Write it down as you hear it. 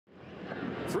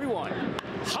3-1.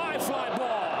 High fly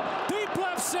ball. Deep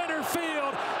left center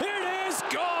field. It is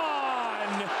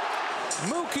gone.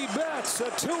 Mookie Betts, a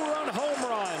 2-run home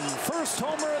run. First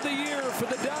homer of the year for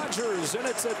the Dodgers, and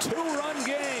it's a 2-run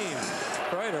game.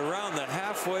 Right around the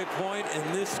halfway point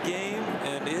in this game,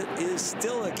 and it is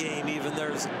still a game even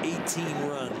there's 18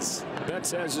 runs.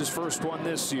 Betts has his first one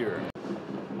this year.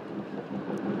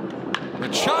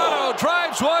 Machado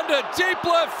drives one to deep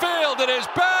left field. It is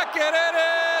back, and it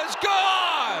is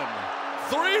gone.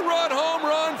 3-run home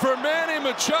run for Manny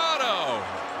Machado.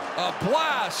 A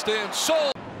blast in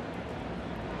soul.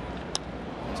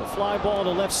 It's a fly ball to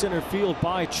left center field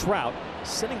by Trout.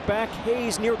 Sitting back,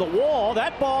 Hayes near the wall.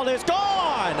 That ball is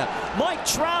gone. Mike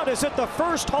Trout is at the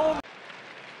first home.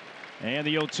 And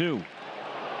the 0-2.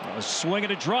 A swing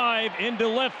and a drive into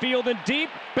left field and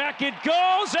deep. Back it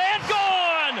goes and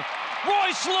gone.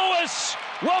 Royce Lewis,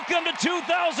 welcome to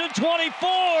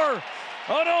 2024.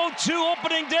 An 0-2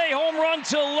 opening day home run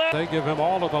to left. They give him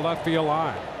all to the left field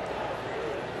line.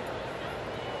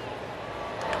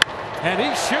 And he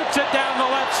shoots it down the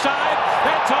left side.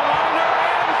 That's a liner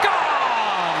and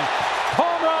gone.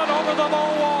 Home run over the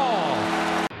low wall.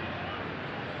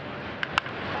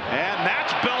 And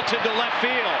that's belted to left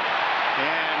field.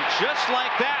 And just like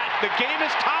that, the game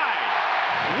is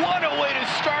tied. What a way to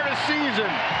start a season.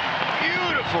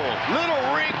 Beautiful. Little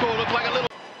wrinkle. Looked like a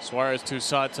little. Suarez to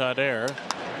Santander.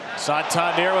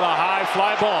 Santander with a high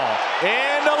fly ball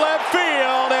into left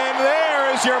field. And there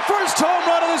is your first home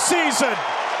run of the season.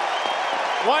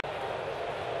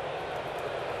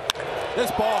 This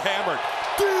ball hammered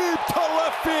deep to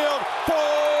left field.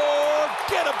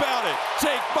 Forget about it.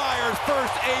 Jake Meyers'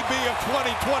 first AB of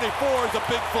 2024 is a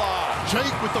big fly.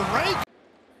 Jake with the rake.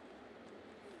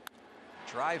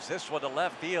 Drives this one to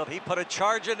left field. He put a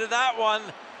charge into that one.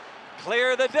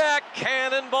 Clear the deck.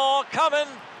 Cannonball coming.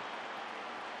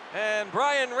 And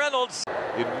Brian Reynolds.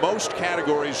 In most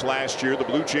categories last year, the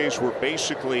Blue Jays were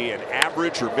basically an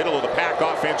average or middle of the pack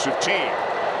offensive team.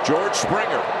 George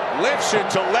Springer lifts it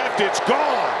to left. It's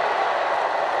gone.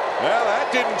 Well,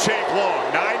 that didn't take long.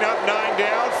 9 up, 9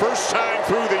 down. First time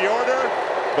through the order,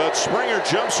 but Springer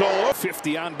jumps all over.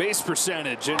 50 on base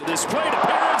percentage into this plate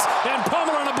appearance and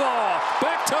pummeling a ball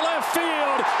back to left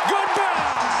field.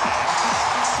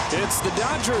 Goodbye. It's the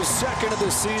Dodgers' second of the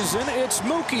season. It's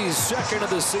Mookie's second of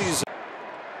the season.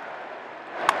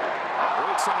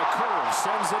 Waits on a curve,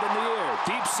 sends it in the air,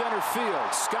 deep center field.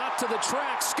 Scott to the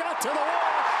track, Scott to the wall.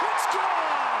 It's gone.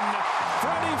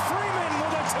 Freddie Freeman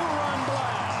with a 2-run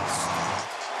blast.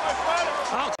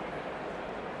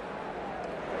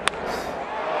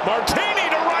 Martini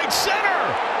to right center.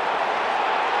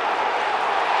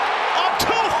 A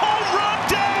 2-home run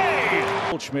day.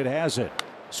 Goldschmidt has it.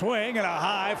 Swing and a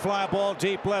high fly ball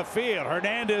deep left field.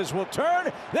 Hernandez will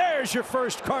turn. There's your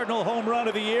first Cardinal home run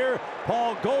of the year.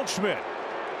 Paul Goldschmidt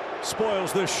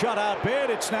spoils the shutout bid.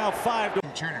 It's now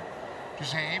 5-2. Turner,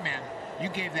 just say, hey man, you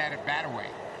gave that at bat away.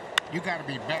 You got to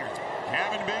be better.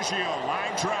 Kevin Biggio,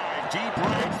 line drive, deep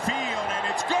right field, and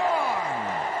it's gone.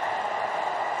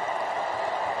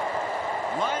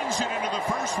 Lines it into the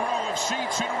first row of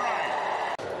seats in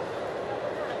right.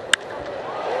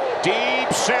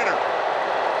 Deep center.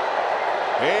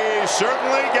 He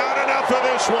certainly got enough of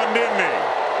this one, didn't he?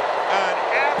 An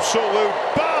absolute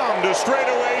bomb to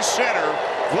straightaway center.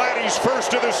 Vladdy's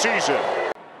first of the season.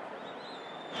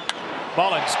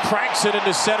 Mullins cranks it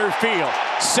into center field.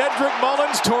 Cedric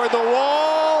Mullins toward the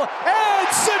wall. And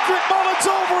Cedric Mullins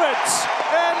over it.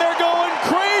 And they're going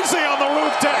crazy on the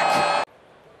roof deck.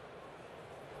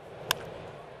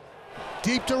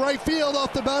 Deep to right field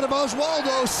off the bat of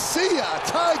Oswaldo. See ya.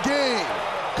 Tie game.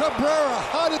 Cabrera,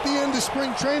 hot at the end of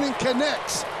spring training,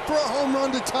 connects for a home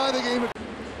run to tie the game.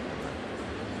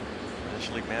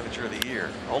 National League Manager of the Year,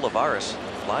 Olivares.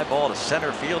 Fly ball to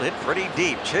center field, hit pretty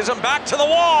deep. Chisholm back to the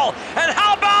wall, and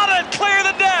how about it? Clear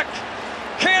the deck.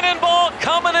 Cannonball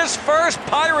coming his first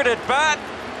Pirate at bat.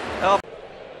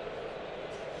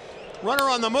 Runner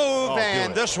on the move,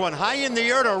 and this one high in the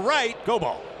air to right. Go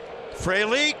ball.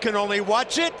 Fraley can only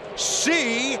watch it.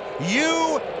 See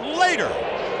you later.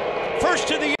 First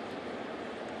to the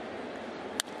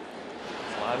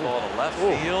fly ball to left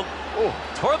field,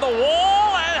 toward the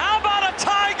wall, and how about a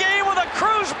tie game with a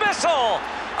cruise missile?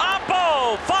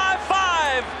 Oppo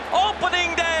 5-5,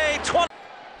 opening day 20.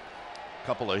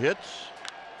 couple of hits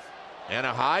and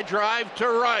a high drive to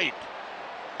right,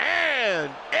 and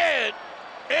it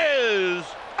is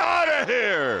out of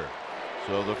here.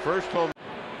 So the first home.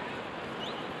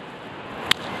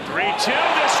 3-2,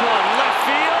 this one left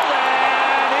field,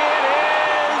 and it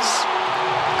is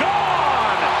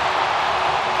gone.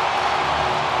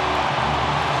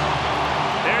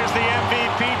 There's the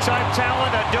MVP big-time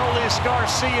talent. Adolis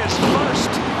Garcia's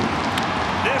first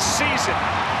this season.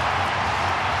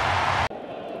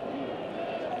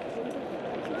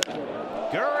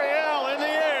 Gurriel in the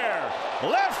air.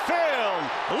 Left field.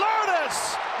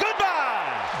 Lourdes.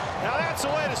 Goodbye. Now that's the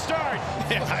way to start.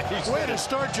 Way to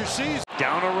start your season.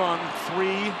 Down a run,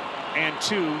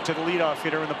 3-2 to the leadoff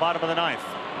hitter in the bottom of the ninth.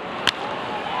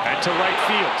 And to right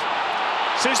field.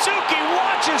 Suzuki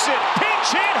watches it. Pinch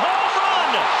hit, home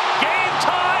run. Game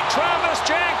tie, Travis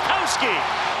Jankowski.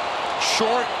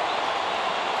 Short.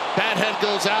 Bat head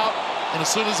goes out, and as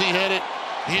soon as he hit it,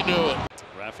 he knew it.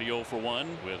 Rafael for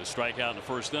one with a strikeout in the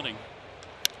first inning.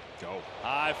 Go.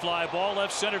 High fly ball,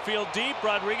 left center field deep.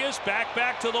 Rodriguez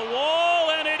back to the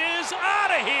wall, and it is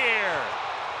out of here.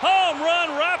 Home run,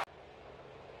 Rafael.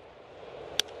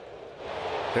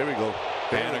 Here we go.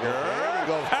 Banniger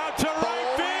out to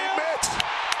right field. Mitch.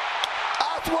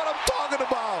 That's what I'm talking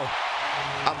about.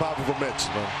 I'm happy for Mitch,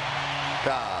 man.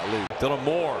 Golly. Dylan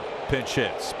Moore pinch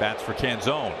hits, bats for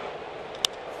Canzone.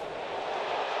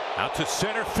 Out to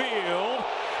center field.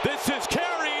 This is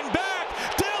carrying back.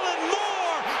 Dylan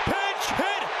Moore, pinch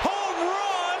hit, home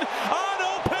run on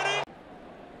opening.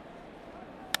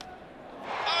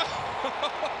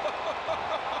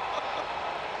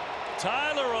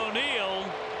 Tyler O'Neill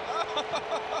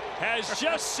has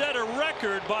just set a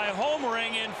record by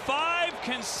homering in 5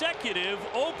 consecutive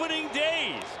opening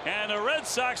days. And the Red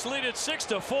Sox lead it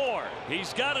 6-4.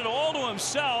 He's got it all to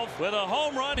himself with a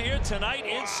home run here tonight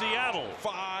in Seattle.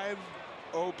 5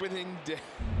 opening days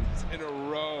in a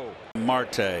row.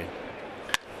 Marte.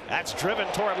 That's driven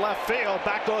toward left field.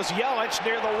 Back goes Yelich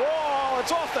near the wall.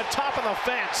 It's off the top of the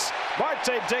fence.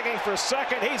 Marte digging for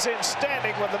second. He's in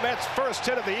standing with the Mets' first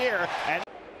hit of the year. And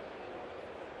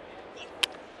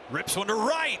Rips one to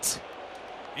right.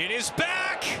 It is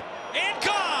back and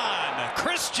gone.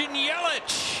 Christian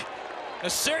Yelich.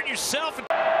 Assert yourself.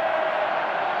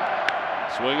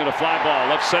 swinging a fly ball,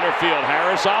 left center field.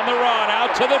 Harris on the run,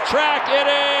 out to the track. It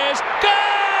is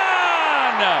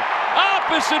gone.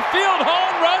 Opposite field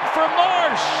home run for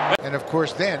Marsh. And of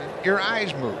course, then your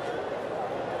eyes move.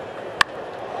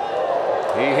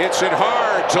 He hits it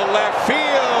hard to left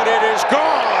field. It is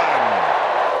gone.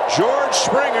 George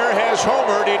Springer has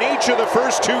homered in each of the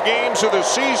first 2 games of the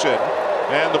season.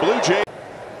 And the Blue Jays.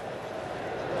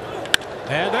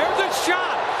 And there's a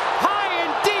shot. High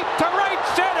and deep to right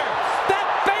center. That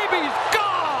baby's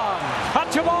gone.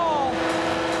 Touch of all.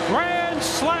 Grand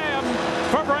slam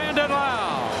for Brandon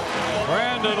Lau.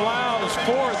 Brandon Lau's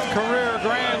 4th career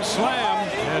grand slam.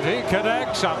 And he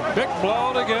connects a big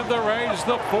blow to give the Rays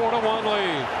the 4-1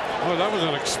 lead. Oh, that was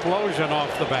an explosion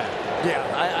off the bat. Yeah,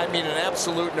 I mean an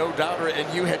absolute no-doubter,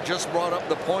 and you had just brought up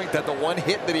the point that the one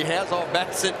hit that he has off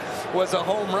Bassett was a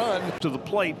home run. To the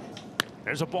plate.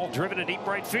 There's a ball driven to deep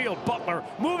right field. Butler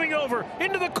moving over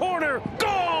into the corner.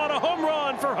 Gone! A home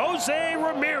run for Jose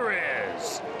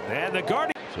Ramirez. And the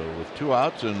Guardians. So with 2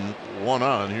 outs and 1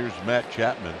 on, here's Matt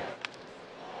Chapman.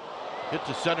 Hit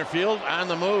to center field. On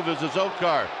the move is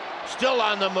Azokar. Still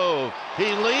on the move.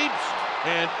 He leaps,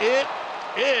 and it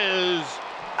is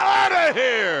out of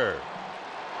here.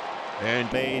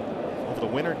 And made over the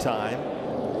winter time.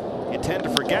 You tend to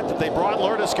forget that they brought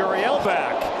Lourdes Gurriel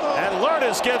back. And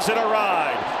Lourdes gives it a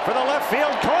ride for the left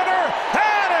field corner,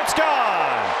 and it's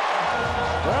gone.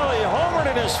 Well, he homered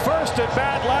in his first at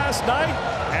bat last night,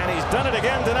 and he's done it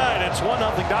again tonight. It's 1-0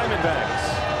 Diamondbacks.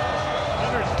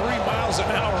 103 miles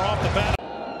an hour off the bat.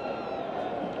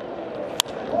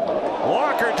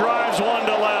 Walker drives one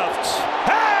to left,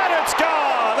 and it's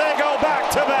gone. They go back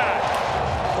to back.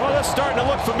 Well, that's starting to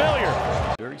look familiar.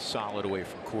 Very solid away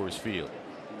from Coors Field.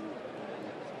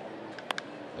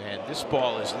 And this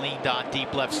ball is leaned on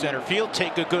deep left center field.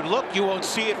 Take a good look. You won't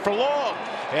see it for long.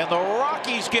 And the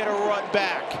Rockies get a run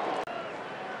back.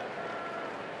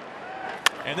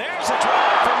 And there's a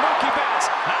drive for Mookie Betts.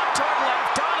 Out toward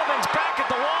left. Donovan's back at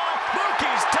the wall.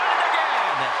 Mookie's done it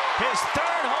again. His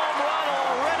 3rd home run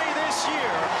already this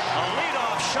year. A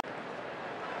leadoff shot.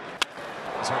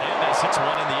 As Hernandez hits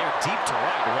one in the air deep to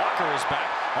right. Walker is back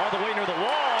all the way near the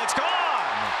wall. It's gone.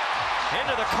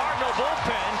 Into the Cardinal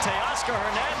bullpen. Teoscar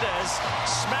Hernandez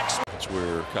smacks. That's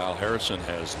where Kyle Harrison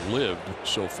has lived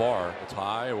so far. It's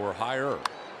high or higher.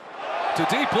 To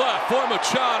deep left for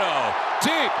Machado.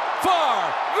 Deep,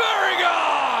 far, very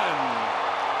gone.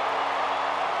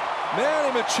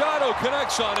 Manny Machado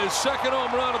connects on his 2nd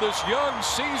home run of this young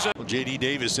season. Well, J.D.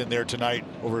 Davis in there tonight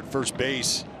over at first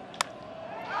base.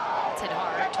 It's hit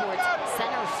hard towards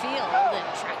center field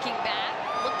and tracking back,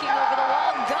 looking over the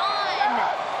wall, gone.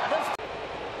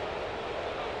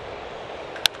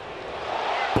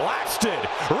 Blasted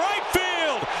right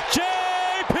field.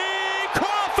 J.P.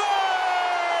 Crawford.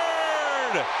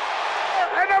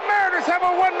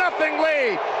 2-0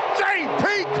 lead.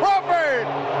 J.P. Crawford!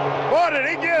 Boy, did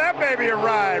he give that baby a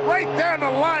ride. Right down the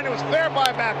line. It was fair by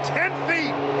about 10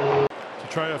 feet. To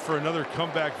try for another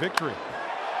comeback victory.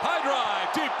 High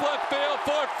drive, deep left field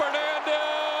for Fernando.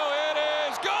 It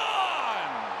is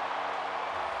gone!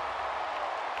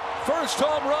 First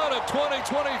home run of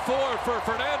 2024 for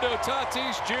Fernando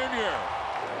Tatis Jr.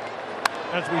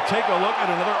 As we take a look at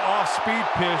another off-speed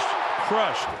pitch,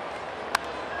 crushed.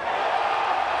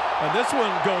 And this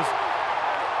one goes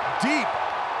deep.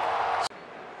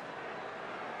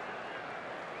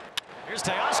 Here's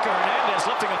Teoscar Hernandez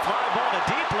lifting a fly ball to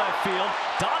deep left field.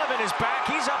 Donovan is back.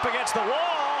 He's up against the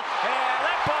wall. And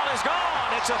that ball is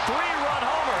gone. It's a 3-run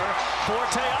homer for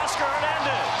Teoscar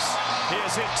Hernandez. He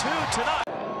has hit 2 tonight.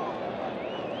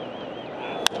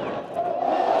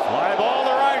 Fly ball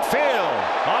to right field.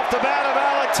 Off the bat of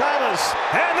Alec Thomas.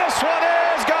 And this one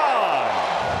is gone.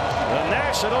 The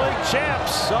National League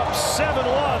champs up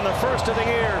 7-1, the first of the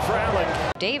year for Alec.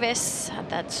 Davis had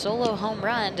that solo home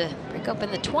run to break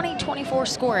open the 2024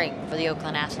 scoring for the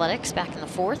Oakland Athletics back in the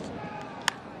 4th.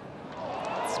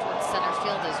 It's towards center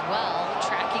field as well,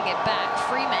 tracking it back.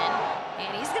 Freeman,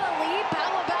 and he's going to leap.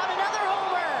 How about another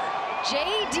homer?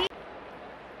 J.D.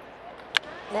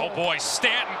 Oh boy,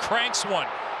 Stanton cranks one.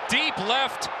 Deep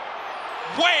left,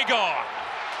 way gone.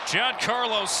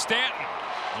 Giancarlo Stanton,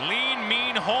 lean,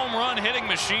 mean home run hitting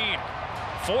machine.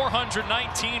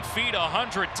 419 feet,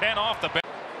 110 off the bat.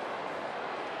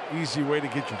 Easy way to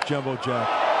get your jumbo jack.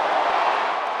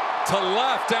 To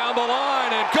left down the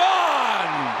line and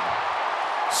gone!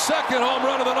 Second home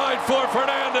run of the night for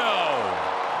Fernando.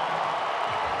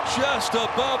 Just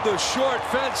above the short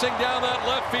fencing down that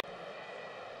left field.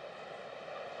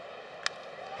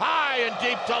 High and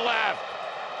deep to left.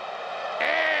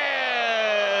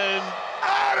 And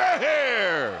out of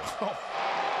here.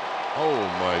 Oh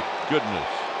my goodness.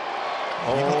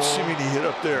 You don't see me hit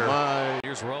up there.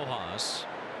 Here's Rojas.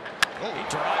 He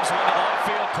drives one to the left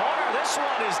field corner. This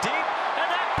one is deep, and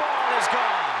that ball is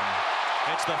gone.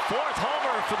 It's the 4th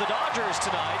homer for the Dodgers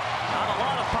tonight. Not a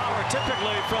lot of power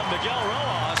typically from Miguel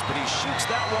Rojas, but he shoots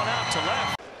that one out to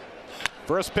left.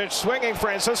 First pitch swinging,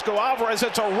 Francisco Alvarez.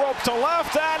 It's a rope to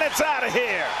left, and it's out of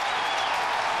here.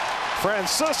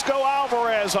 Francisco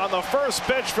Alvarez on the first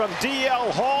pitch from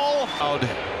D.L. Hall. Out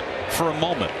for a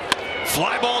moment.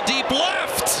 Fly ball deep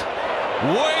left.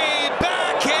 Way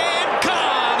back and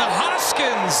gone.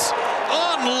 Hoskins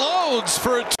unloads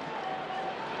for a...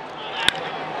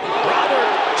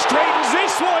 Robert straightens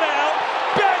this one out.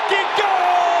 Back it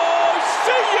goes.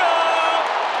 See ya!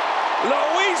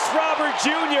 Luis Robert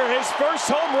Jr., his first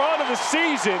home run of the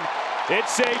season.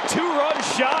 It's a 2-run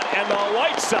shot, and the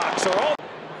White Sox are all...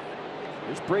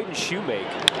 Here's Braden Shoemaker.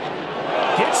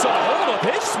 Gets a hold of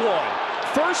this one.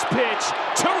 First pitch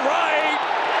to right.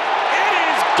 It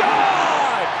is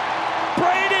gone!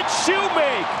 Braden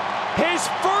Shoemaker, his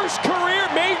first career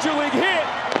major league hit,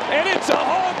 and it's a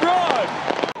home run.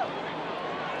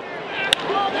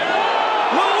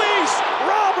 Luis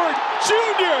Robert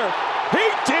Jr., he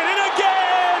did it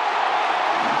again!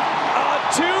 A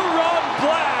 2-run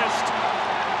blast.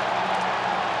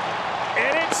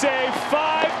 And it's a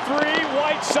 5-3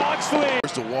 White Sox lead.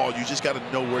 There's the wall. You just got to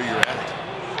know where you're at.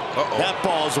 That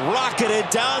ball's rocketed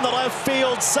down the left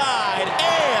field side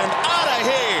and out of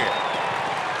here.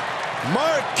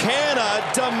 Mark Canha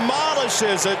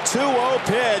demolishes a 2-0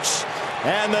 pitch,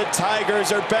 and the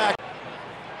Tigers are back.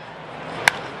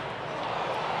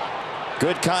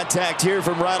 Good contact here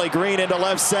from Riley Green into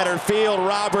left center field.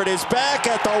 Robert is back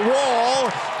at the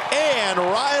wall, and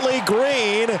Riley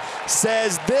Green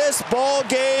says this ball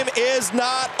game is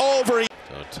not over. A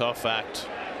tough act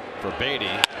for Beatty.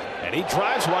 And he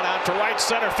drives one out to right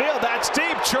center field. That's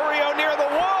deep. Churio near the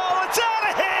wall. It's out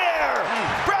of here.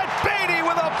 Brett Beatty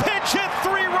with a pinch hit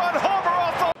 3-run homer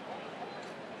off the...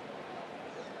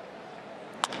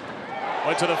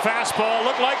 Went to the fastball.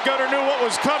 Looked like Gunnar knew what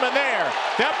was coming there.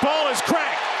 That ball is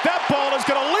cracked. That ball is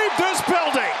going to leave this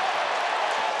building.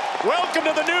 Welcome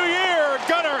to the new year,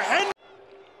 Gunnar.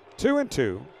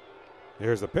 2-2.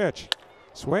 Here's the pitch.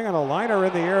 Swing on a liner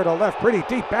in the air to left, pretty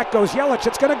deep. Back goes Yelich.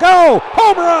 It's going to go.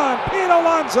 Home run, Pete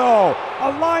Alonso.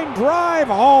 A line drive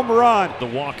home run. The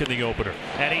walk in the opener,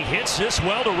 and he hits this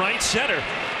well to right center.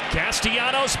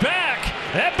 Castellanos back.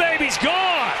 That baby's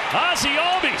gone. Ozzie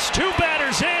Albies, 2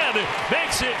 batters in,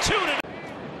 makes it 2-0.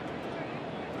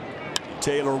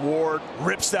 Taylor Ward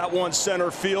rips that one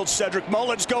center field. Cedric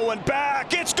Mullins going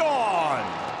back. It's gone.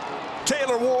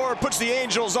 Taylor Ward puts the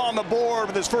Angels on the board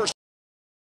with his first.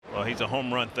 Well, he's a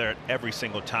home run threat every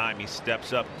single time he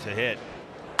steps up to hit.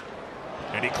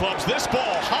 And he clubs this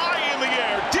ball high in the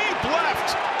air, deep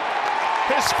left.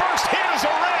 His first hit as a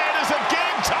Red is a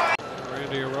game time.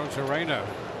 Randy Arozarena.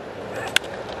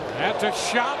 That's a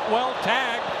shot well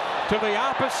tagged to the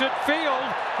opposite field,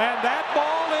 and that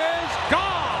ball is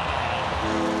gone.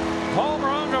 Home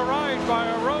run to right by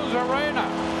Arozarena.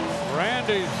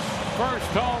 Randy's first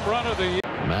home run of the year.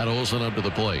 Matt Olson up to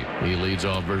the plate. He leads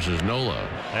off versus Nola.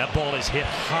 That ball is hit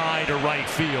high to right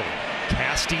field.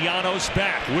 Castellanos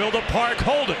back. Will the park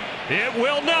hold it? It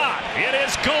will not. It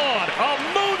is gone. A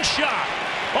moonshot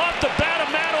off the bat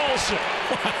of Matt Olson.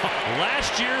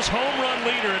 Last year's home run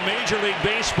leader in Major League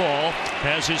Baseball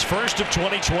has his first of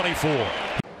 2024.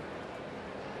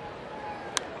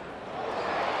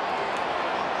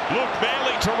 Luke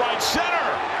Bailey to right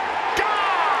center.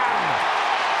 Gone!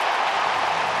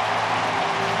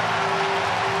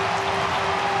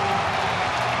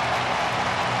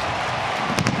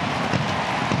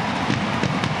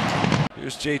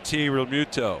 Here's JT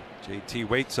Realmuto. JT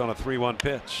waits on a 3-1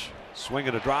 pitch.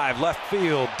 Swinging a drive, left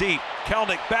field, deep.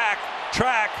 Kelnick back,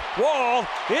 track, wall,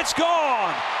 it's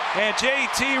gone. And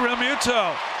JT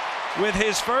Realmuto with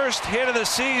his first hit of the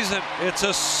season. It's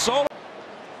a solo.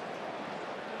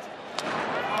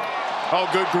 Oh,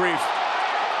 good grief.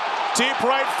 Deep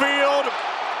right field.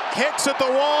 Hicks at the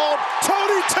wall.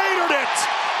 Tony Tatared it.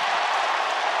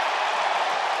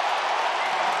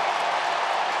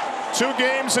 2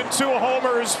 games and 2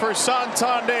 homers for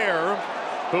Santander.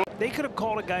 They could have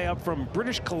called a guy up from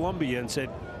British Columbia and said,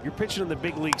 "You're pitching in the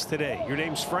big leagues today. Your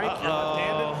name's Frank. You're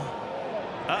left-handed."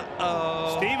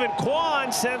 Stephen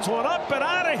Kwan sends one up and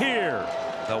out of here.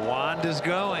 The wand is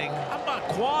going. How about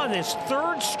Kwan? His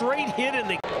 3rd straight hit in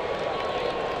the.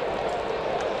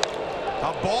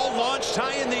 A ball launched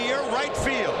high in the air, right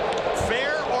field.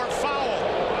 Fair or foul?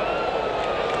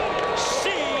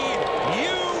 See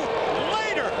you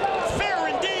later. Fair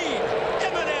indeed.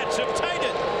 M&Ts have tied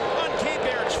it on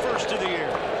K-Bear's first of the year.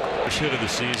 First hit of the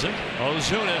season.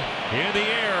 Ozuna in the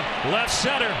air, left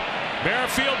center.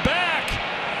 Merrifield back.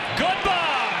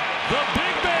 Goodbye. The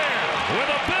Big Bear with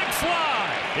a big fly.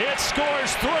 It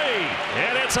scores 3,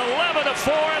 and it's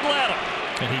 11-4 Atlanta.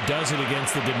 And he does it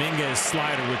against the Dominguez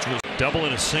slider, which was double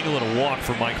and a single and a walk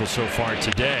for Michael so far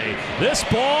today. This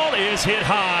ball is hit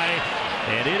high,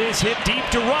 and it is hit deep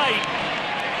to right.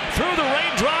 Through the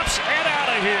raindrops and out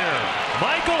of here.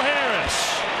 Michael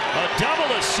Harris. A double,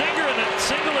 a single,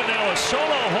 and now a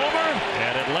solo homer.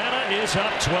 And Atlanta is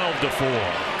up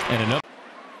 12-4. And another.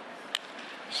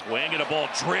 Swing and a ball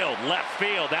drilled left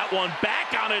field. That one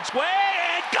back on its way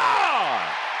and gone.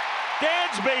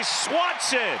 Dansby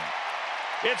Swanson.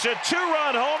 It's a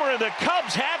 2-run homer, and the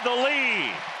Cubs have the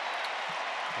lead.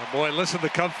 Oh boy, listen to the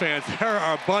Cub fans. There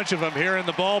are a bunch of them here in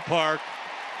the ballpark.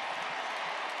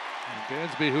 And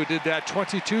Dansby, who did that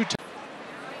 22 times.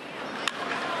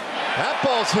 That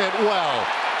ball's hit well.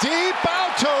 Deep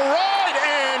out to right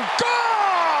and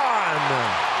gone!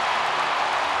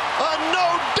 A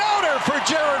no-doubter for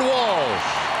Jared Walsh.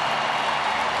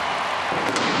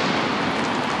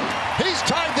 He's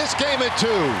tied this game at 2.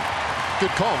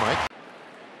 Good call, Mike.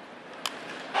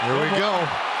 Here we go.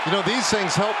 You know, these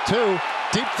things help too.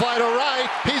 Deep fly to right.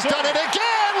 He's done it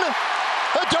again.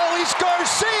 Adolis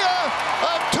Garcia,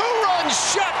 a 2-run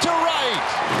shot to right.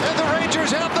 And the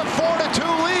Rangers have the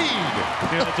 4-2 lead.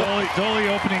 Yeah, Dolly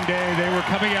opening day, they were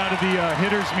coming out of the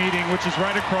hitters meeting, which is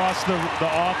right across the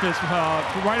office,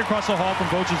 right across the hall from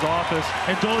Boch's office.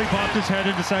 And Dolly popped his head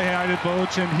in to say hi to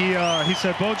Boch, and he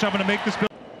said, "Boch, I'm going to make this."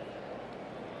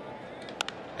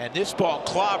 And this ball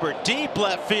clobbered deep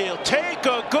left field. Take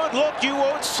a good look. You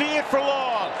won't see it for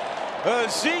long.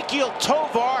 Ezekiel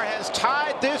Tovar has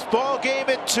tied this ball game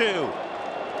at 2.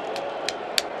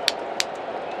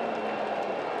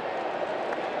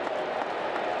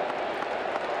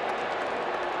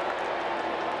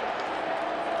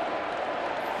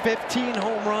 $15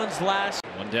 home runs last.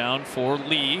 One down for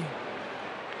Lee.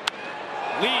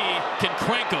 Lee can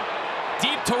crank him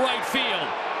deep to right field.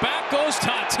 Back goes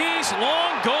Tatis,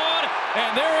 long gone,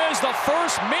 and there is the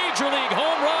first Major League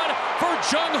home run for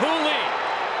Jung-Hoo Lee.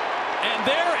 And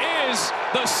there is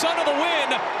the son of the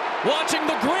win, watching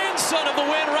the grandson of the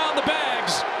win round the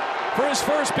bags for his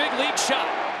first big league shot.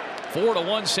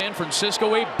 4-1 San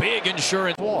Francisco, a big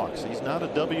insurance. Walks. He's not a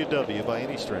WW by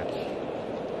any stretch.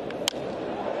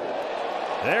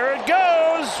 There it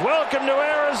goes. Welcome to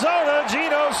Arizona,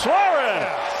 Gino Suarez.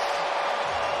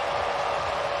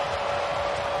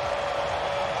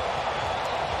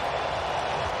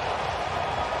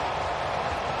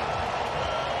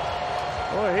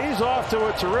 Boy, he's off to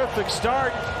a terrific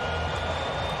start.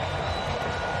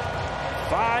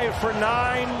 5 for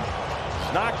 9.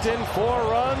 He's knocked in 4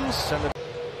 runs. And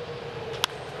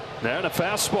And a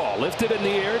fastball lifted in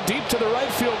the air, deep to the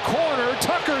right field corner.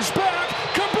 Tucker's back.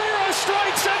 Cabrera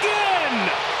strikes again.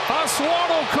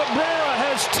 Oswaldo Cabrera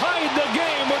has tied the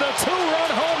game with a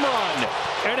 2-run home run.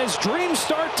 And his dream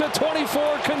start to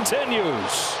 24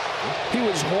 continues. He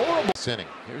was horrible. Inning.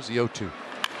 Here's the 0-2.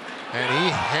 And he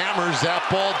hammers that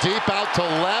ball deep out to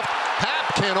left.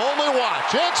 Hap can only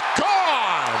watch. It's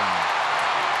gone!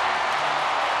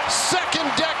 Second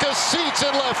deck of seats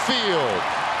in left field.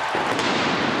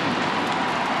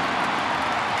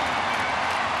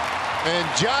 And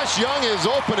Josh Young is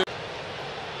open.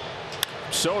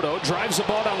 Soto drives the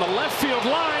ball down the left field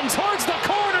line towards the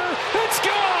corner. It's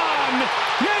gone!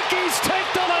 Yankees take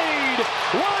the lead.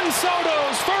 Juan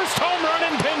Soto's first home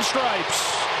run in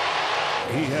pinstripes.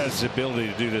 He has the ability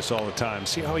to do this all the time.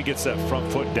 See how he gets that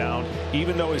front foot down?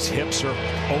 Even though his hips are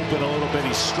open a little bit,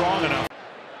 he's strong enough.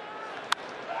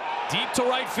 Deep to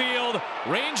right field,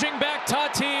 ranging back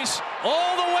Tatis,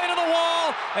 all the way to the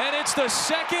wall, and it's the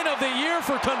second of the year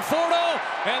for Conforto,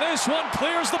 and this one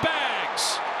clears the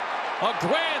bags. A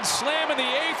grand slam in the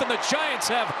 8th, and the Giants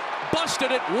have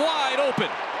busted it wide open.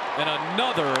 And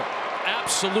another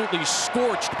absolutely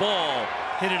scorched ball.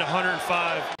 Hit it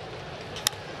 105.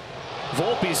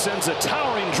 Volpe sends a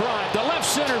towering drive to left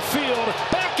center field.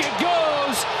 Back it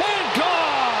goes, and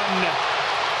gone!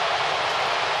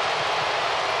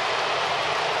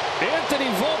 Anthony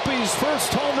Volpe's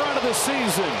first home run of the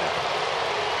season.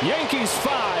 Yankees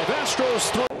 5,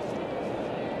 Astros 3.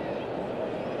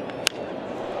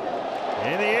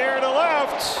 In the air to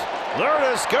left,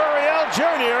 Lourdes Gurriel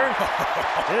Jr.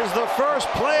 is the first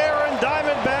player in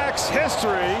Diamondbacks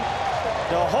history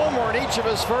to homer in each of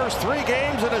his first 3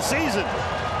 games in a season.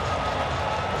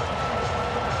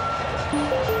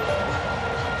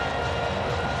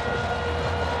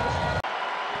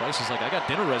 Price is like, I got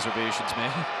dinner reservations,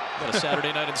 man. Got a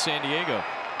Saturday night in San Diego.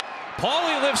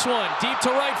 Paulie lifts one deep to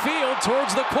right field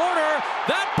towards the corner.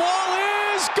 That ball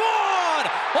is gone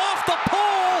off the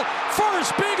pole.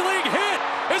 First big league hit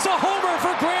is a homer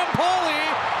for Graham Paulie.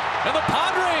 And the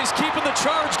Padres keeping the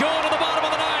charge going in the bottom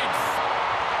of the 9th.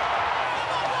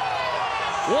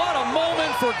 What a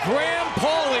moment for Graham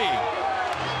Paulie.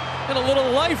 And a little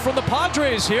life from the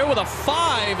Padres here with a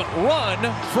 5-run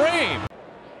frame.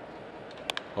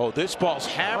 Oh, this ball's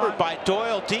hammered by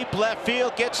Doyle, deep left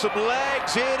field, gets some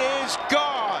legs, it is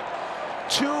gone.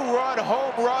 2-run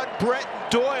home run, Brett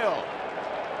Doyle.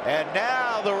 And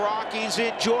now the Rockies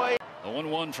enjoy.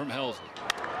 0-1 from Helsley.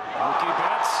 Mookie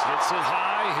Betts hits it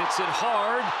high, hits it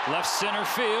hard, left center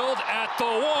field, at the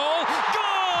wall,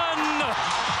 gone!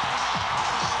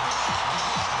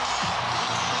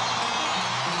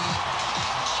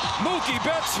 Mookie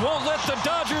Betts won't let the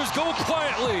Dodgers go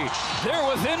quietly. They're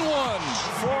within 1.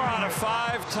 4 out of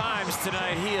 5 times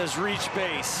tonight he has reached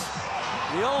base.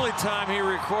 The only time he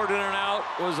recorded an out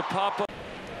was a pop-up.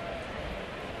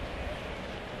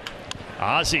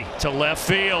 Ozzie to left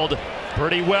field,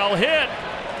 pretty well hit.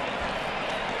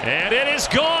 And it is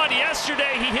gone.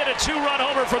 Yesterday he hit a 2-run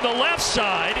homer from the left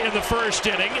side in the first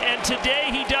inning, and today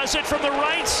he does it from the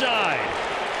right side.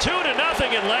 2-0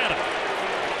 Atlanta.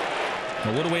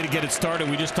 Well, what a way to get it started.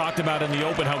 We just talked about in the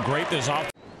open how great this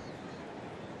offense.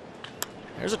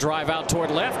 There's a drive out toward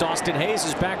left. Austin Hayes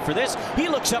is back for this. He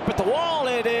looks up at the wall.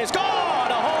 It is gone.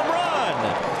 A home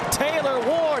run. Taylor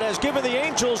Ward has given the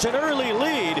Angels an early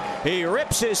lead. He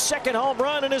rips his second home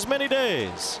run in as many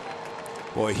days.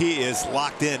 Boy, he is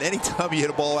locked in. Anytime you hit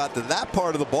a ball out to that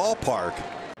part of the ballpark.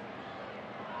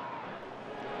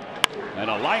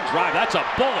 And a line drive. That's a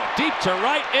bullet. Deep to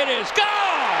right. It is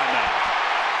gone.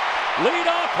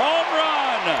 Leadoff home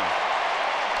run.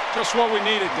 Just what we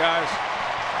needed, guys.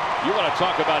 You want to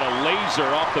talk about a laser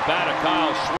off the bat of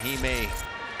Kyle. He may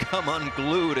come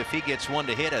unglued if he gets one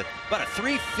to hit. About a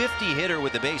 350 hitter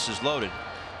with the bases loaded.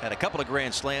 Had a couple of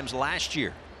grand slams last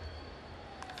year.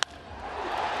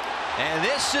 And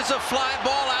this is a fly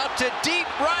ball out to deep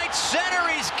right center.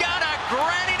 He's got a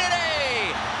granny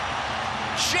today.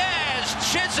 Jazz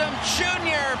Chisholm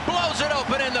Jr. blows it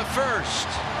open in the first.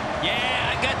 Yeah,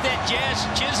 I got that Jazz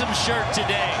Chisholm shirt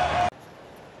today.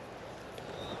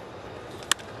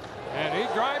 And he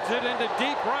drives it into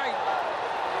deep right.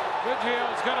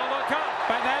 Biggio's going to look up,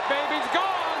 and that baby's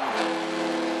gone.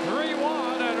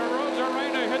 3-1, and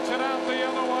Arozarena hits it out the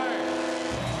other way.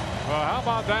 Well, how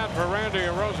about that for Randy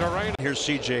Arozarena? Here's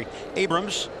C.J.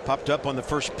 Abrams, popped up on the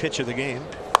first pitch of the game.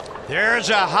 There's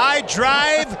a high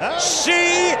drive.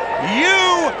 See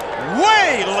you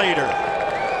way later.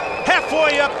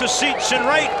 Halfway up the seats and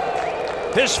right.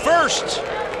 His first.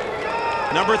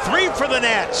 Number 3 for the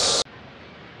Nats.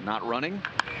 Not running.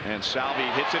 And Salvi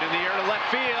hits it in the air to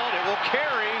left field. It will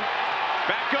carry.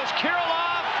 Back goes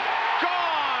Kirilloff.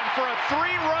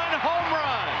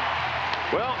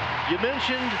 You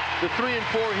mentioned the 3 and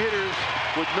 4 hitters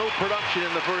with no production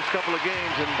in the first couple of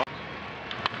games. And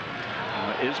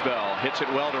Isbell hits it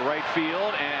well to right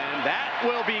field, and that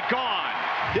will be gone.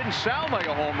 Didn't sound like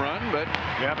a home run, but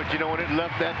yeah, but you know, when it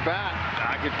left that bat,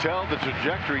 I could tell the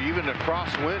trajectory. Even the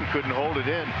crosswind couldn't hold it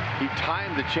in. He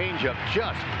timed the changeup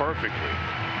just perfectly.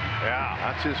 Yeah,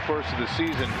 that's his first of the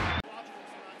season.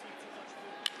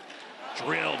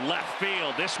 Drilled left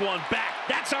field. This one back.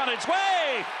 That's on its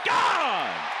way.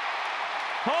 Gone.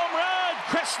 Home run.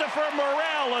 Christopher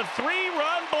Morel, a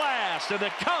 3-run blast, and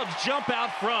the Cubs jump out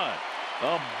front.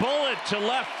 A bullet to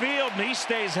left field, and he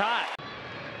stays hot.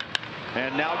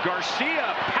 And now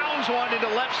Garcia pounds one into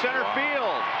left center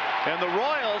field. And the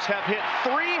Royals have hit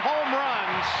 3 home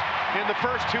runs in the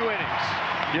first 2 innings.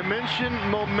 You mentioned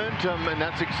momentum, and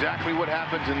that's exactly what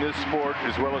happens in this sport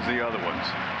as well as the other ones.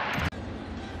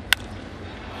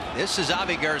 This is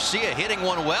Avi Garcia hitting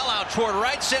one well out toward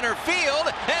right center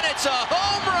field, and it's a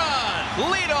home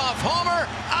run. Leadoff homer,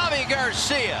 Avi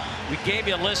Garcia. We gave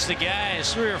you a list of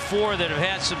guys, 3 or 4 that have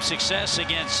had some success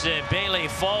against Bailey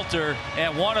Falter,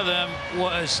 and one of them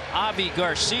was Avi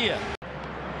Garcia.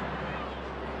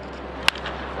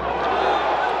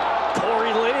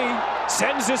 Corey Lee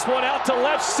sends this one out to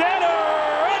left center.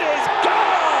 It is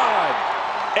gone.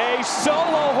 A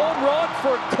solo home run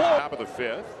for Corey. Top of the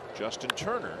 5th, Justin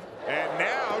Turner. And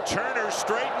now Turner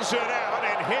straightens it out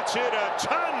and hits it a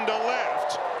ton to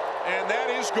left. And that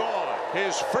is gone.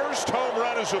 His first home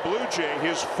run as a Blue Jay,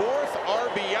 his 4th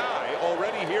RBI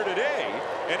already here today,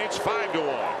 and it's 5-1.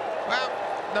 Well,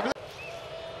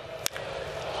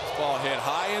 ball hit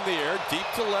high in the air, deep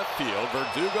to left field.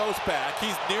 Verdugo's back.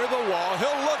 He's near the wall.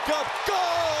 He'll look up.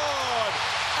 Gone!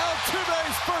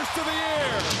 Altuve's first of the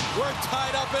year. We're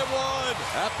tied up at 1.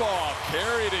 That ball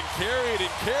carried and carried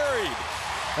and carried.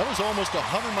 That was almost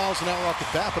 100 miles an hour off the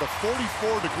bat, but a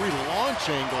 44-degree launch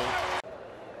angle.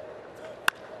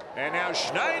 And now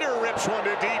Schneider rips one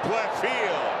to deep left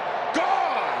field.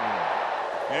 Gone!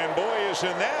 And boy,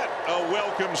 isn't that a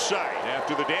welcome sight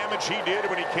after the damage he did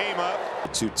when he came up.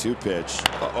 2-2 pitch.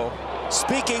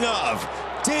 Speaking of,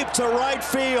 deep to right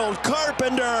field,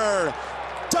 Carpenter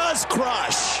does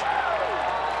crush.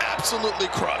 Absolutely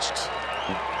crushed.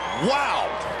 Wow.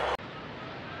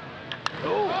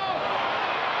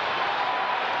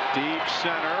 Deep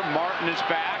center, Martin is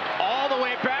back, all the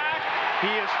way back. He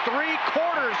is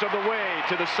 3/4 of the way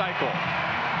to the cycle.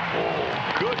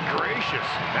 Oh, good gracious.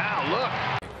 Now look.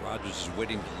 Rogers is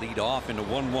waiting to lead off in a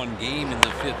 1-1 game in the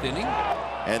 5th inning.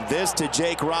 And this to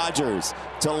Jake Rogers.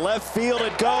 To left field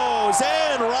it goes,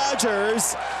 and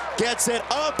Rogers gets it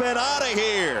up and out of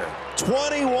here.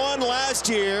 21 last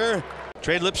year.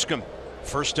 Trey Lipscomb,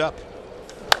 first up.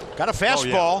 Got a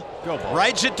fastball.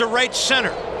 Rides it to right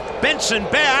center. Benson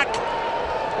back.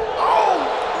 Oh,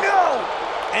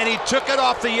 no! And he took it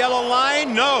off the yellow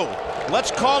line. No. Let's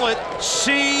call it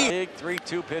C. Big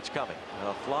 3-2 pitch coming.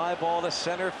 A fly ball to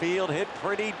center field, hit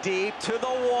pretty deep to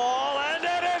the wall, and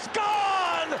it is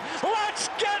gone! Let's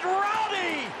get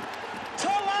rowdy!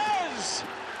 Tellez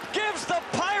gives the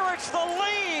Pirates the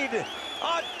lead.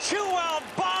 A 2-out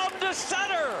bomb to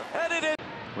center, and it is.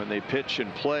 When they pitch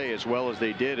and play as well as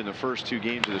they did in the first 2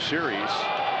 games of the series,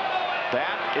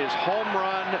 that is home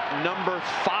run number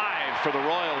 5 for the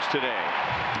Royals today.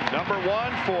 Number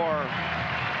 1 for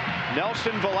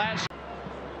Nelson Velasquez.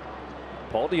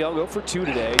 Paul DeYoung 0 for 2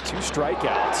 today, 2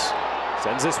 strikeouts.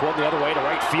 Sends this one the other way to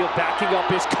right field, backing up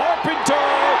is Carpenter,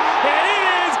 and it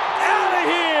is out of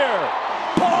here!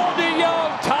 Paul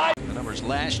DeYoung tied. The numbers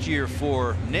last year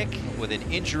for Nick with an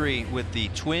injury with the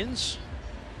Twins.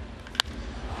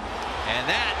 And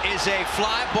that is a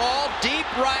fly ball deep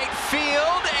right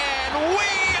field, and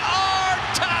we are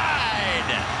tied!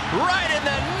 Right in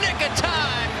the nick of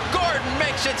time, Gordon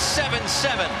makes it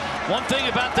 7-7. One thing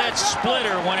about that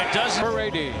splitter, when it doesn't.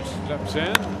 Paredes steps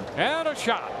in, and a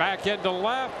shot back into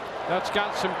left. That's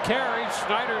got some carry.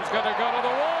 Schneider's going to go to the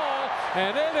wall,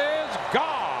 and it is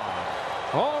gone.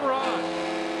 Home run.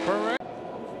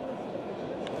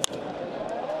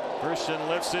 Christian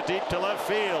lifts it deep to left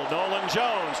field. Nolan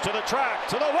Jones to the track,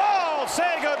 to the wall.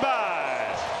 Say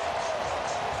goodbye.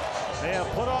 They have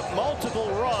put up multiple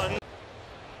runs.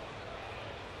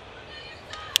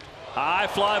 High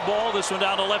fly ball. This one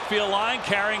down the left field line,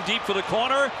 carrying deep for the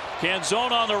corner.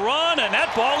 Canzone on the run, and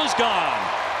that ball is gone.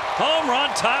 Home run,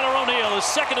 Tyler O'Neill, his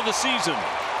 2nd of the season.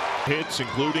 Hits,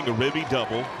 including a ribby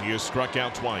double. He has struck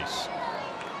out twice.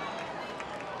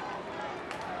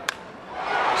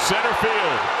 Center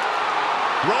field.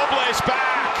 Robles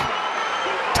back.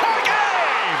 Tie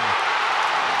game!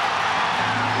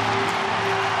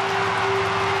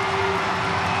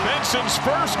 Swanson's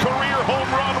first career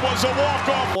home run was a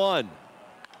walk-off. One.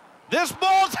 This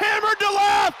ball's hammered to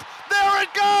left. There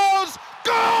it goes.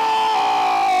 Gone!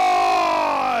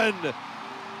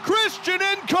 Christian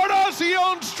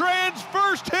Encarnacion's Strand's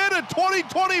first hit of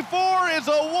 2024 is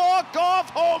a walk-off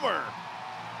homer.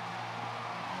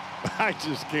 I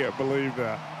just can't believe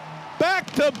that.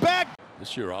 Back-to-back.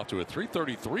 This year off to a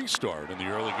 .333 start in the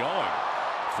early going.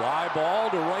 Fly ball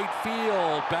to right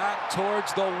field, back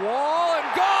towards the wall,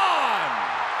 and gone!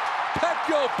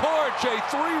 Petco Porch, a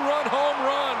 3-run home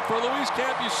run for Luis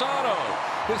Campusano.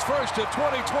 His first of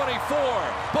 2024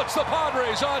 puts the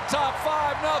Padres on top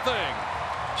 5-0.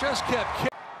 Just kept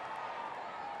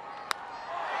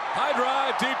high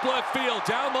drive, deep left field,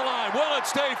 down the line. Will it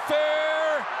stay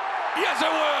fair? Yes,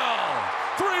 it will!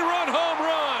 3-run home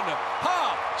run.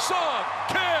 Ha, Sung,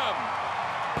 Kim.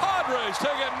 Padres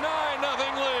take a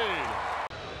 9-0 lead.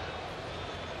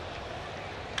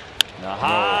 The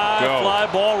high fly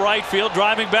ball right field,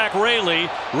 driving back Raley.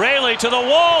 Raley to the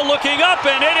wall, looking up,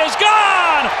 and it is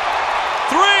gone!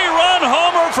 3-run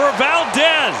homer for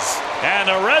Valdez. And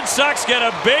the Red Sox get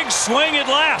a big swing at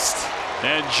last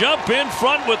and jump in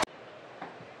front with.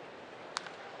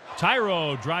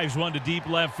 Tyro drives one to deep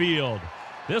left field.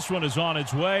 This one is on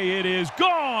its way. It is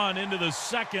gone into the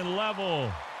second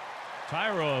level.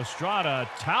 Tyro Estrada,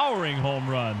 towering home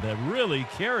run that really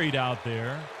carried out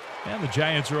there. And the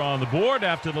Giants are on the board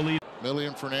after the lead. Millie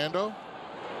and Fernando.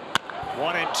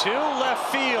 1-2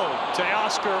 left field.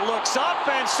 Teoscar looks up,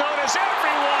 and so does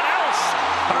everyone else.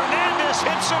 Hernandez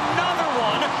hits another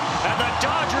one, and the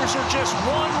Dodgers are just 1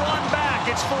 run back.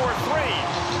 It's 4-3.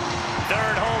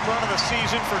 Third home run of the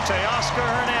season for Teoscar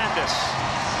Hernandez.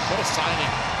 What a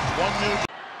signing. One new